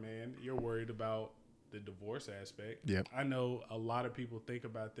are a man, you're worried about the divorce aspect. Yep. I know a lot of people think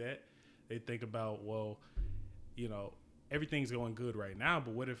about that. They think about, well, you know, everything's going good right now,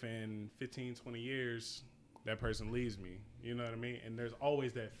 but what if in 15, 20 years that person leaves me? You know what I mean? And there's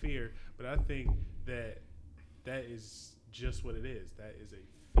always that fear, but I think that is just what it is. That is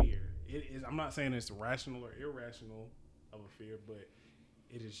a fear. It is. I'm not saying it's rational or irrational of a fear, but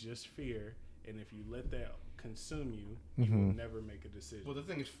it is just fear. And if you let that consume you, you will never make a decision. Well, the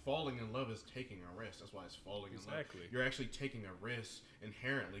thing is, falling in love is taking a risk. That's why it's falling in love. You're actually taking a risk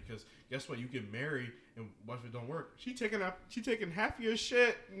inherently, because guess what? You get married, and what if it don't work? She taking half your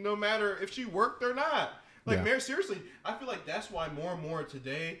shit, no matter if she worked or not. Like, marriage, seriously, I feel like that's why more and more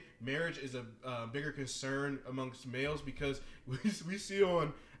today, marriage is a bigger concern amongst males, because we see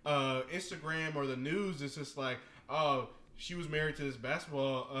on Instagram or the news, it's just like, oh, she was married to this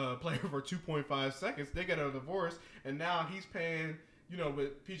basketball player for 2.5 seconds. They got a divorce, and now he's paying, you know,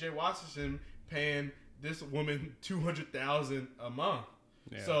 with PJ Washington paying this woman $200,000 a month.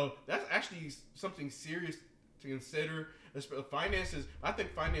 Yeah. So that's actually something serious to consider. Finances. I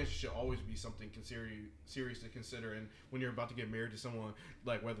think finances should always be something serious to consider. And when you're about to get married to someone,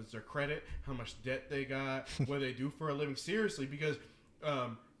 like whether it's their credit, how much debt they got, what they do for a living, seriously, because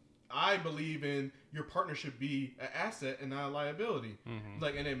I believe in your partner should be an asset and not a liability.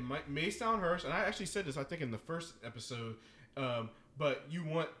 Like, and it may sound harsh, and I actually said this, I think, in the first episode. But you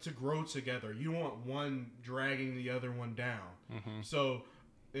want to grow together. You want one dragging the other one down. So,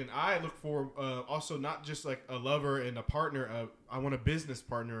 and I look for also not just like a lover and a partner. I want a business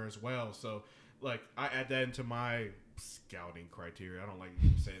partner as well. So, like, I add that into my scouting criteria. I don't like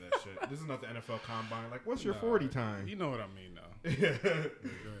to say that shit. This is not the NFL Combine. Like, what's your 40 time? You know what I mean, though. Go ahead.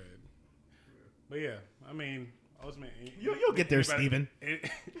 But yeah, I mean, ultimately, you'll get there, Steven.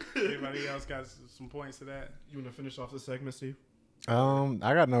 Anybody else got some points to that? You want to finish off the segment, Steve?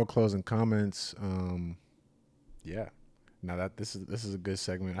 I got no closing comments. Yeah. Now that this is a good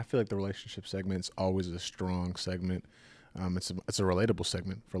segment. I feel like the relationship segment is always a strong segment. It's a relatable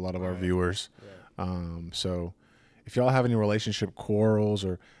segment for a lot of our viewers. So if y'all have any relationship quarrels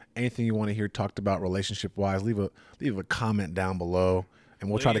or anything you want to hear talked about relationship wise, leave a comment down below. And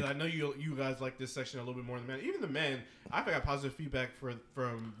we'll try to. I know you guys like this section a little bit more than the men. Even the men, I've got positive feedback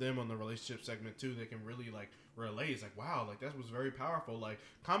from them on the relationship segment too. They can really like relate. It's like, wow, like that was very powerful. Like,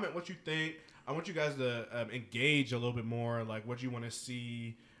 comment what you think. I want you guys to engage a little bit more. Like, what you want to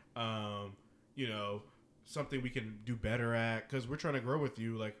see. You know, something we can do better at, because we're trying to grow with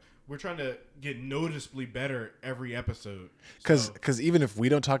you. Like, we're trying to get noticeably better every episode. Because even if we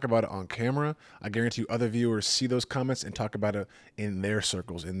don't talk about it on camera, I guarantee you other viewers see those comments and talk about it in their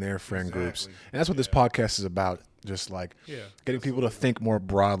circles, in their friend groups. And that's what this podcast is about. Just like getting people to think more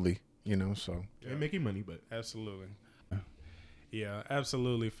broadly, you know, so. And making money, but. Absolutely. Yeah,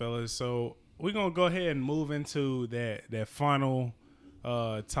 absolutely, fellas. So we're going to go ahead and move into that final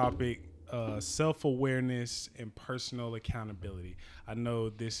topic. Self-awareness and personal accountability. I know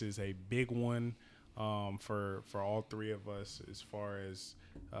this is a big one for all three of us as far as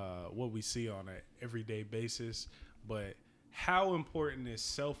what we see on an everyday basis. But how important is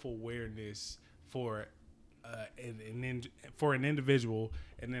self-awareness for an individual,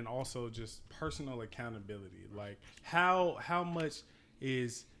 and then also just personal accountability? Like how much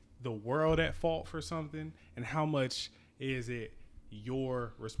is the world at fault for something, and how much is it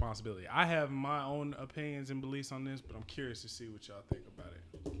your responsibility? I have my own opinions and beliefs on this, but I'm curious to see what y'all think about it.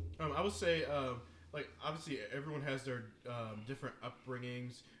 I would say, like, obviously everyone has their different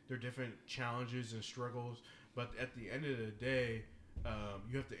upbringings, their different challenges and struggles, but at the end of the day,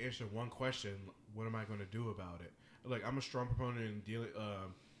 you have to answer one question: what am I going to do about it? Like, I'm a strong proponent in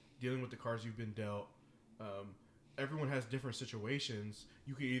dealing with the cards you've been dealt. Everyone has different situations.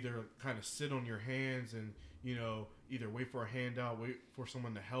 You can either kind of sit on your hands and, you know, either wait for a handout, wait for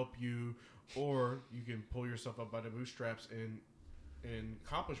someone to help you, or you can pull yourself up by the bootstraps and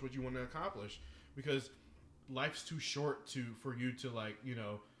accomplish what you want to accomplish. Because life's too short for you to, like, you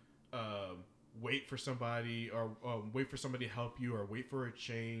know, wait for somebody or wait for somebody to help you or wait for a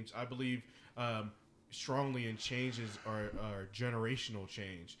change. I believe strongly in changes are generational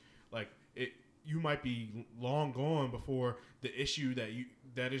change. Like, you might be long gone before the issue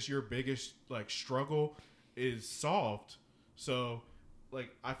that is your biggest, like, struggle is solved. So, like,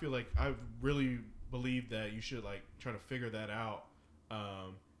 I feel like I really believe that you should, like, try to figure that out,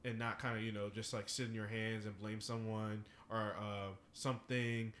 and not kind of, you know, just like sit in your hands and blame someone or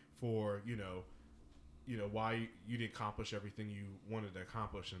something for, you know why you didn't accomplish everything you wanted to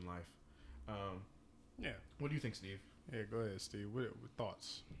accomplish in life. What do you think, Steve? Yeah, go ahead, Steve. What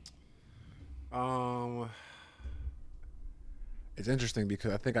thoughts? It's interesting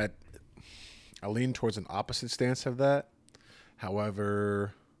because I think I lean towards an opposite stance of that.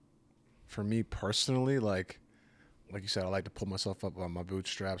 However, for me personally, like you said, I like to pull myself up on my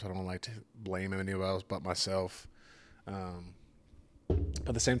bootstraps. I don't like to blame anyone else but myself.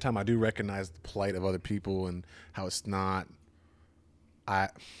 At the same time, I do recognize the plight of other people and how it's not.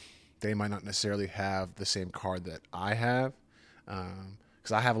 They might not necessarily have the same card that I have,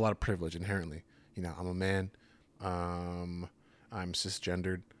 because I have a lot of privilege inherently. You know, I'm a man. I'm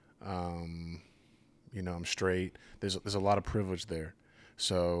cisgendered. You know, I'm straight. There's a lot of privilege there.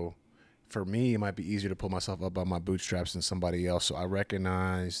 So for me, it might be easier to pull myself up by my bootstraps than somebody else. So I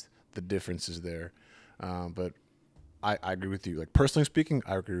recognize the differences there. But I agree with you. Like, personally speaking,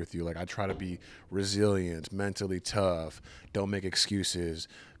 I agree with you. Like, I try to be resilient, mentally tough, don't make excuses,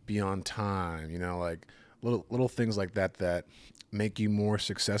 be on time, you know, like little things like that make you more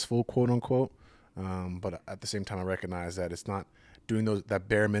successful, quote unquote. But at the same time, I recognize that it's not doing that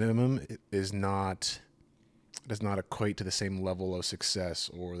bare minimum is not does not equate to the same level of success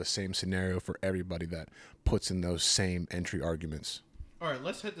or the same scenario for everybody that puts in those same entry arguments. All right,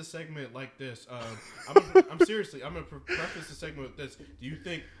 let's hit the segment like this. I'm seriously, I'm gonna preface the segment with this. Do you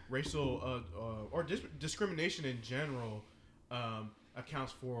think racial or discrimination in general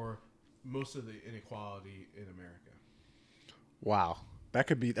accounts for most of the inequality in America? Wow.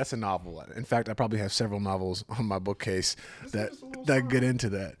 That's a novel. In fact, I probably have several novels on my bookcase that get into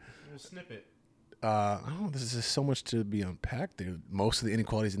that. A little snippet. I don't know. There's just so much to be unpacked there. Most of the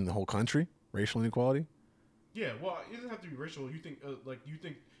inequalities in the whole country, racial inequality. Yeah, well, it doesn't have to be racial. You think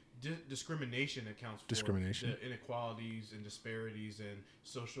discrimination accounts for discrimination, the inequalities and disparities in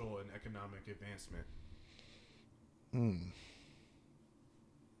social and economic advancement?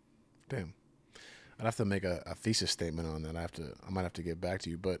 Damn. I'd have to make a thesis statement on that. I might have to get back to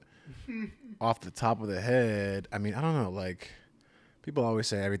you, but off the top of the head, I mean, I don't know. Like, people always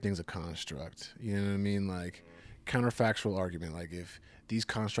say everything's a construct. You know what I mean? Like, counterfactual argument. Like, if these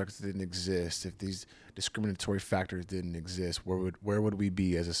constructs didn't exist, if these discriminatory factors didn't exist, where would we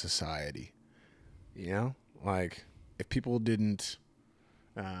be as a society? You know, like, if people didn't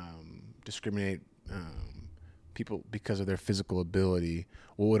discriminate people because of their physical ability,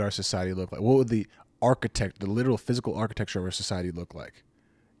 what would our society look like? What would the literal physical architecture of our society look like?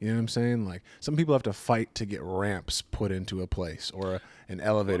 You know what I'm saying? Like, some people have to fight to get ramps put into a place or an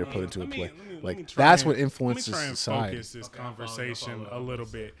elevator put into a place. Like, that's what influences society. Focus this conversation a little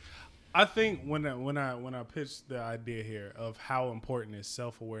bit. I think when I pitched the idea here of how important is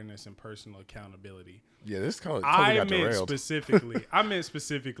self-awareness and personal accountability. Yeah, this totally got derailed. I meant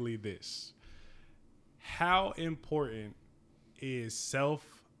specifically this. How important is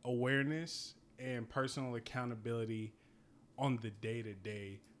self-awareness and personal accountability on the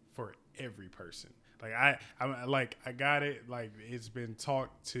day-to-day for every person? Like, I got it. Like, it's been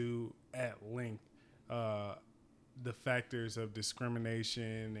talked to at length, the factors of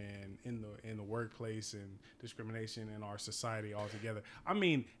discrimination and in the workplace and discrimination in our society altogether. I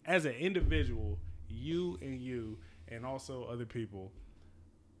mean, as an individual, you and also other people,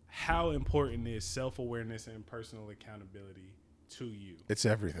 how important is self-awareness and personal accountability to you? It's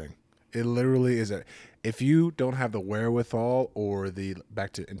everything. It literally is. If you don't have the wherewithal or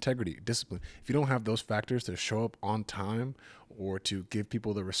back to integrity, discipline, if you don't have those factors to show up on time or to give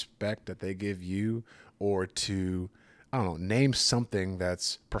people the respect that they give you, or to, I don't know, name something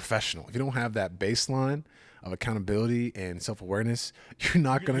that's professional. If you don't have that baseline of accountability and self-awareness, you're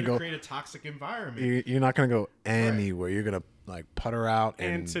not going to go create a toxic environment. You're not going to go anywhere. Right. You're going to like putter out.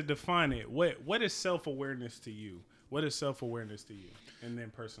 And to define it, what is self-awareness to you? What is self-awareness to you? And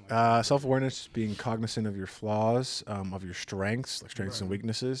then personally, self-awareness, being cognizant of your flaws, of your strengths, like strengths and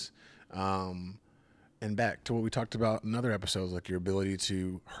weaknesses. And back to what we talked about in other episodes, like your ability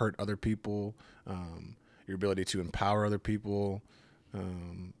to hurt other people, your ability to empower other people.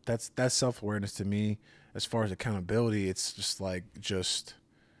 That's self-awareness to me. As far as accountability, it's just like, I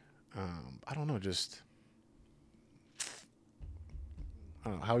don't know, I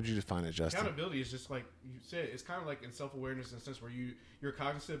don't know. How would you define it, Justin? Accountability is just like you said. It's kind of like in self-awareness in the sense where you're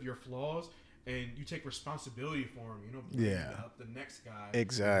cognizant of your flaws and you take responsibility for them. You know, bring up the next guy.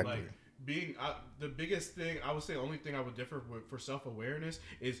 Exactly. Like the biggest thing I would say, the only thing I would differ with for self-awareness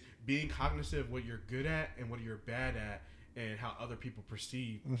is being cognizant of what you're good at and what you're bad at, and how other people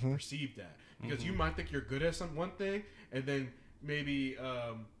perceive that. Because you might think you're good at one thing, and then maybe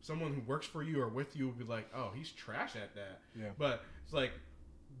someone who works for you or with you will be like, "Oh, he's trash at that." Yeah. But it's like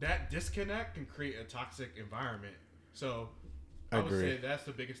that disconnect can create a toxic environment. So I would say that's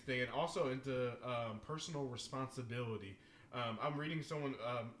the biggest thing, and also into personal responsibility. I'm reading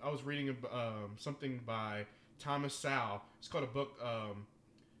I was reading something by Thomas Sowell. It's called a book.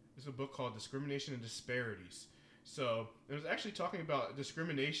 It's a book called Discrimination and Disparities. So it was actually talking about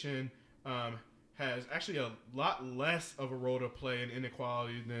discrimination has actually a lot less of a role to play in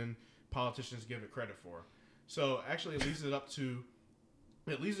inequality than politicians give it credit for. So actually, it leads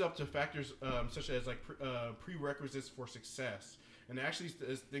up to factors such as like prerequisites for success, and actually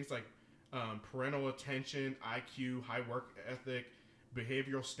things like parental attention, IQ, high work ethic,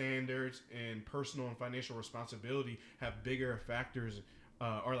 behavioral standards, and personal and financial responsibility have bigger factors,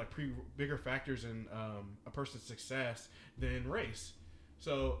 bigger factors in a person's success than race.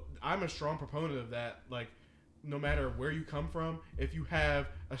 So I'm a strong proponent of that. Like, no matter where you come from, if you have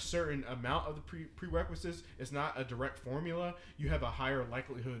a certain amount of the prerequisites, it's not a direct formula. You have a higher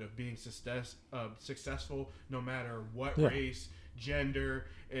likelihood of being successful, no matter what race, gender.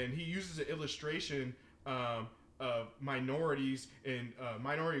 And he uses an illustration of minorities and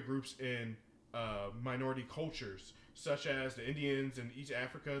minority groups in minority cultures, such as the Indians in East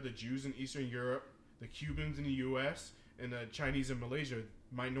Africa, the Jews in Eastern Europe, the Cubans in the U.S. and the Chinese in Malaysia,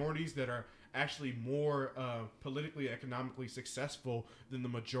 minorities that are actually more politically, economically successful than the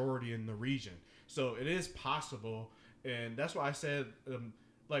majority in the region. So it is possible, and that's why I said,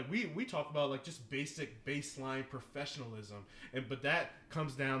 like we talk about like just basic baseline professionalism, but that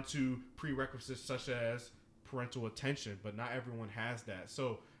comes down to prerequisites such as parental attention, but not everyone has that.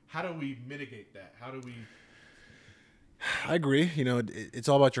 So how do we mitigate that? How do we? I agree. It's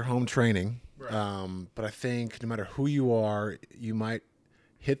all about your home training. Right. But I think no matter who you are, you might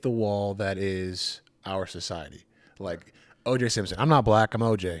hit the wall that is our society. Like O.J. Simpson. I'm not black. I'm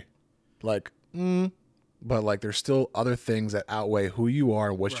OJ. Like, but like there's still other things that outweigh who you are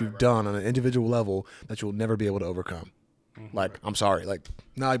and what you've done on an individual level that you'll never be able to overcome. Like, I'm sorry. Like,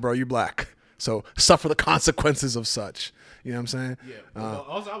 nah, bro, you're black. So suffer the consequences of such. You know what I'm saying? Yeah.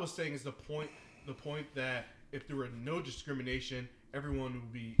 All I was saying is the point that if there were no discrimination, everyone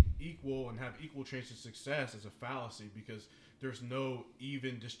would be equal and have equal chances of success is a fallacy, because there's no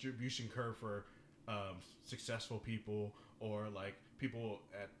even distribution curve for successful people or like people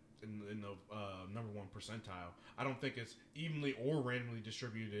in the number one percentile. I don't think it's evenly or randomly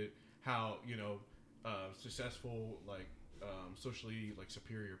distributed how successful like socially like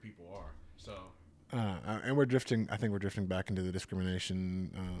superior people are. So and we're drifting. I think we're drifting back into the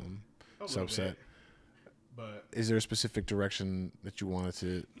discrimination subset. But is there a specific direction that you wanted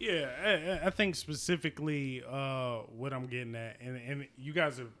to? Yeah, I think specifically what I'm getting at, and you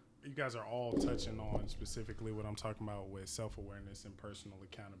guys are all touching on specifically what I'm talking about with self-awareness and personal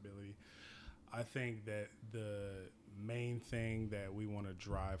accountability. I think that the main thing that we want to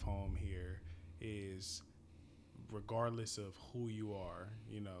drive home here is, regardless of who you are,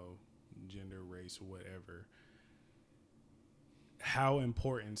 gender, race, whatever, how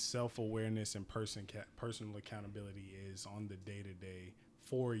important self-awareness and personal accountability is on the day-to-day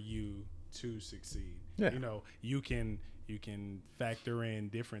for you to succeed. Yeah. You can factor in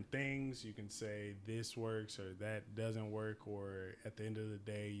different things. You can say this works or that doesn't work, or at the end of the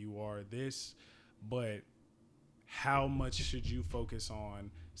day you are this, but how much should you focus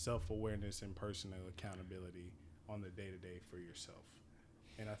on self-awareness and personal accountability on the day-to-day for yourself?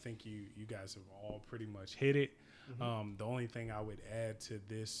 And I think you guys have all pretty much hit it. Mm-hmm. The only thing I would add to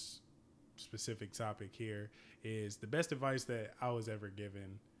this specific topic here is the best advice that I was ever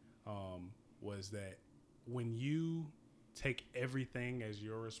given was that when you take everything as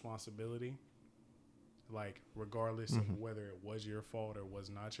your responsibility, like regardless of whether it was your fault or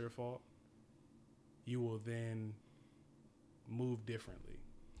was not your fault, you will then move differently.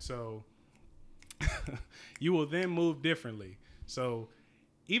 So you will then move differently. So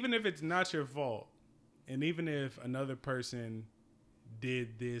even if it's not your fault, and even if another person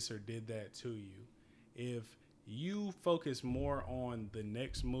did this or did that to you, if you focus more on the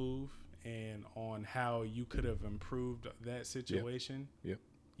next move and on how you could have improved that situation,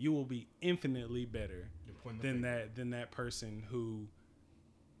 you will be infinitely better than that person who,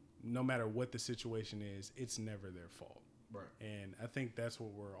 no matter what the situation is, it's never their fault. Right. And I think that's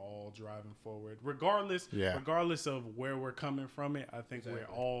what we're all driving forward. Regardless of where we're coming from it, I think we're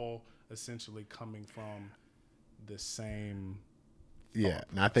all essentially coming from the same. Yeah.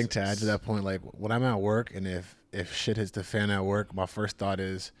 And I think to add to that point, like when I'm at work and if shit hits the fan at work, my first thought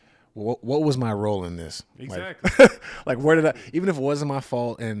is, what was my role in this? Exactly. Like where did I, even if it wasn't my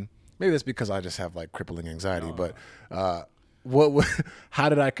fault, and maybe that's because I just have like crippling anxiety, but how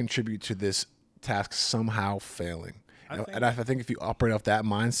did I contribute to this task somehow failing? And I think if you operate off that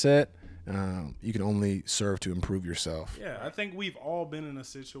mindset, you can only serve to improve yourself. Yeah, I think we've all been in a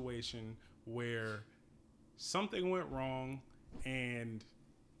situation where something went wrong, and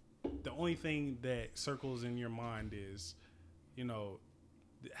the only thing that circles in your mind is,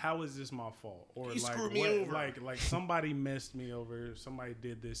 how is this my fault? Or screwed me over. Like somebody messed me over. Somebody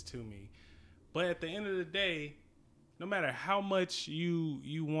did this to me. But at the end of the day, no matter how much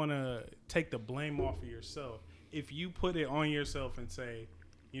you want to take the blame off of yourself, if you put it on yourself and say,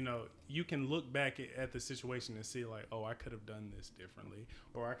 you can look back at the situation and see like, oh, I could have done this differently,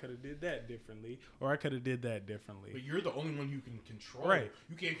 or I could have did that differently, or I could have did that differently. But you're the only one who can control. Right.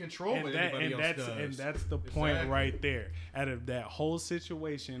 You can't control what anybody else does. And that's the point right there. Out of that whole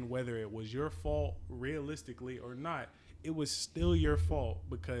situation, whether it was your fault realistically or not, it was still your fault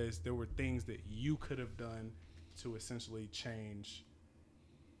because there were things that you could have done to essentially change,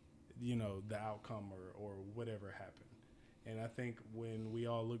 the outcome or whatever happened. And I think when we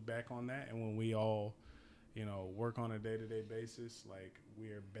all look back on that, and when we all, work on a day-to-day basis, like, we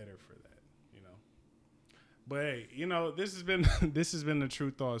are better for that, But hey, this has been the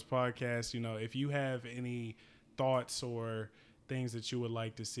True Thoughts podcast. If you have any thoughts or things that you would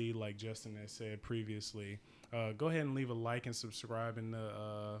like to see, like Justin has said previously, go ahead and leave a like and subscribe in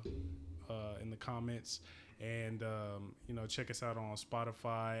the comments. And, check us out on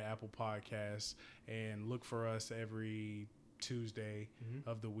Spotify, Apple Podcasts, and look for us every Tuesday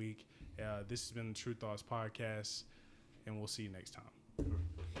of the week. This has been the True Thoughts Podcast, and we'll see you next time.